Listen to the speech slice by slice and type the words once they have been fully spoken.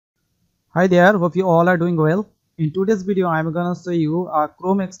Hi there, hope you all are doing well. In today's video, I'm gonna show you a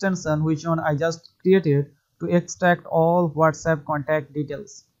Chrome extension which one I just created to extract all WhatsApp contact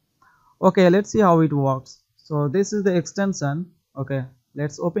details. Okay, let's see how it works. So this is the extension. Okay,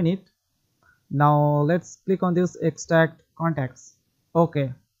 let's open it. Now let's click on this extract contacts.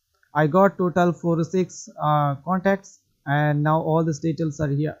 Okay, I got total 46 contacts and now all these details are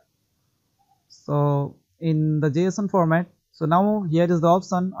here. So in the JSON format. So now here is the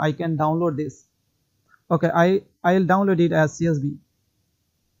option I can download this. Okay, I'll download it as CSV.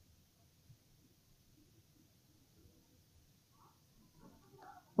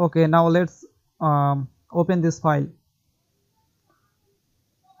 Okay, now let's open this file.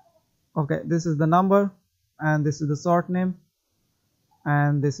 Okay, this is the number and this is the short name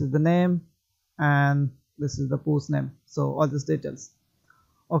and this is the name and this is the post name. So all these details.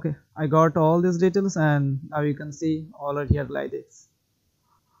 Okay, I got all these details and now you can see all are here like this.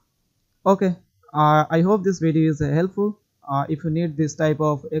 Okay, I hope this video is helpful. If you need this type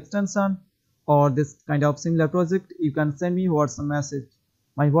of extension or this kind of similar project, you can send me WhatsApp message.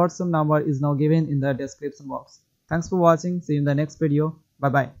 My WhatsApp number is now given in the description box. Thanks for watching. See you in the next video. Bye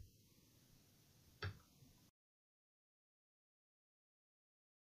bye.